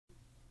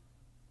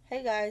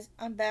Hey guys,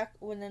 I'm back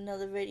with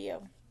another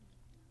video.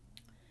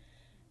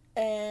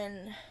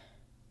 And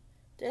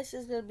this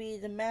is going to be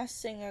the Masked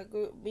Singer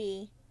Group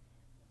B,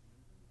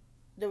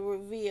 the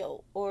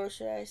reveal, or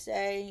should I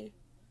say,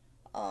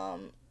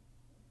 the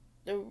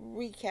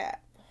recap.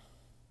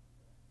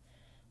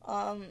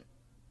 Um,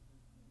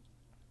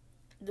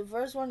 the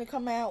first one to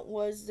come out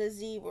was the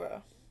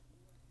zebra.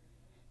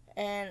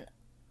 And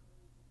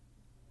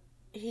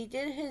he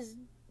did his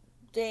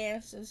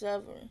dance and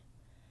stuff.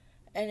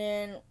 And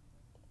then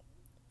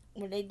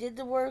when they did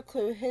the word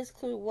clue, his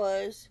clue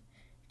was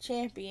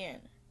champion.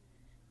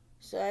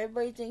 So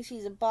everybody thinks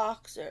he's a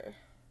boxer.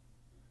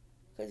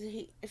 Because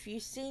if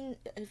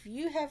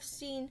you have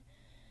seen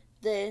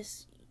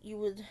this, you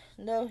would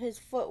know his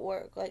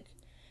footwork, like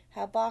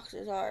how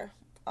boxers are.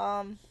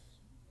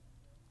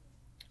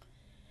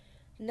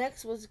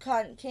 Next was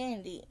Cotton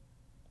Candy,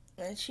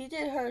 and she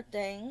did her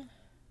thing.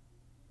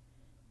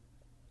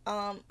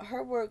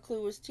 Her word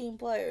clue was team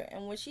player,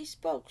 and when she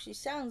spoke, she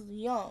sounds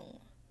young.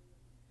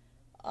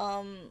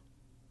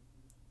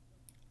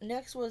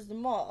 Next was the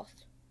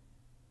moth.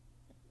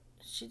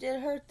 She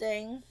did her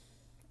thing,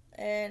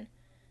 and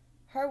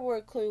her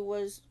word clue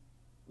was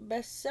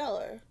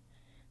bestseller.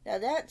 Now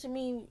that to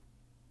me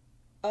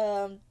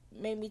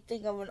made me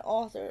think of an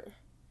author.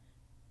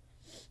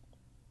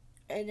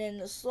 And then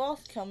the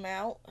sloth come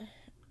out,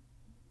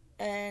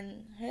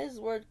 and his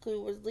word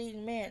clue was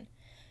leading man.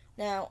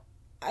 Now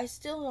I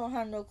still don't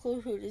have no clue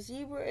who the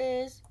zebra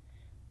is,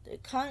 the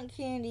cotton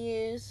candy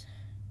is,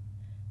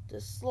 the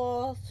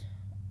sloth,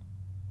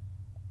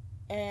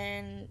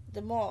 and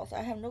the moth.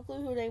 I have no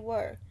clue who they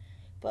were.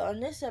 But on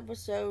this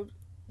episode,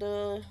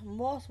 the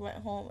moth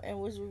went home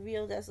and was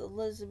revealed as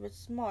Elizabeth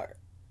Smart.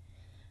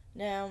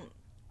 Now,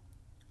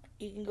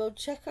 you can go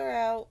check her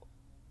out,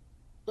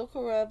 look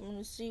her up,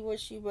 and see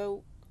what she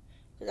wrote.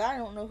 Because I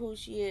don't know who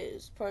she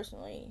is,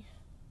 personally.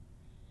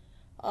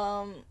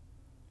 I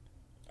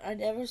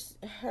never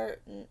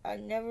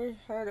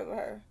heard of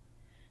her.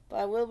 But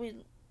I will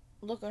be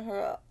looking her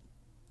up.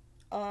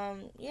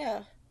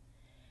 Yeah.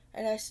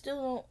 And I still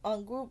don't,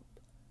 on Group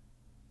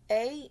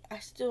A, I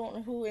still don't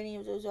know who any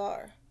of those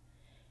are.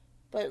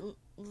 But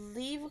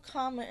leave a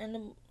comment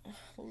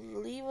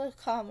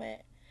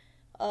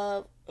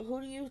of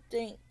who do you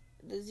think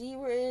the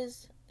zebra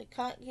is, the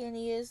cotton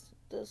candy is,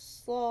 the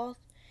sloth,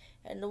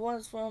 and the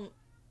ones from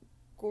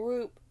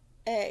Group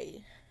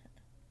A.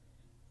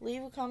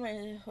 Leave a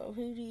comment of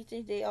who do you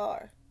think they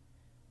are.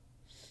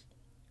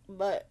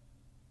 But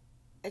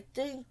I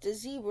think the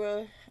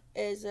zebra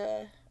is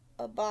a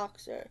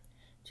boxer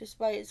just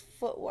by his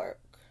footwork.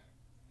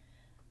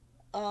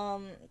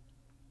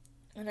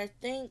 And I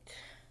think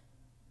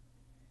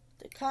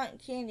the cotton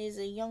candy is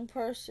a young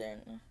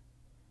person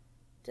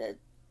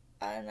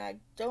and I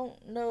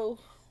don't know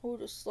who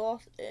the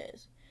sloth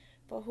is,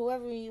 but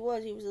whoever he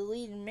was a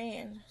leading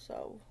man.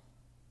 So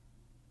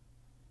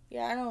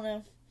yeah, I don't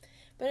know.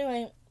 But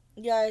anyway,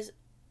 guys,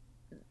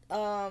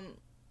 I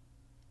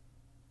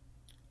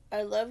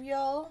love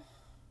y'all.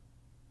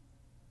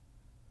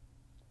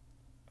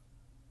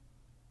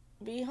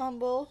 Be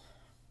humble.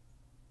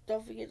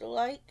 Don't forget to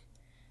like,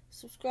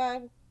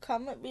 subscribe,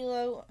 comment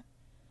below.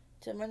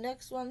 Till my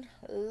next one,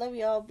 love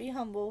y'all. Be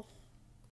humble.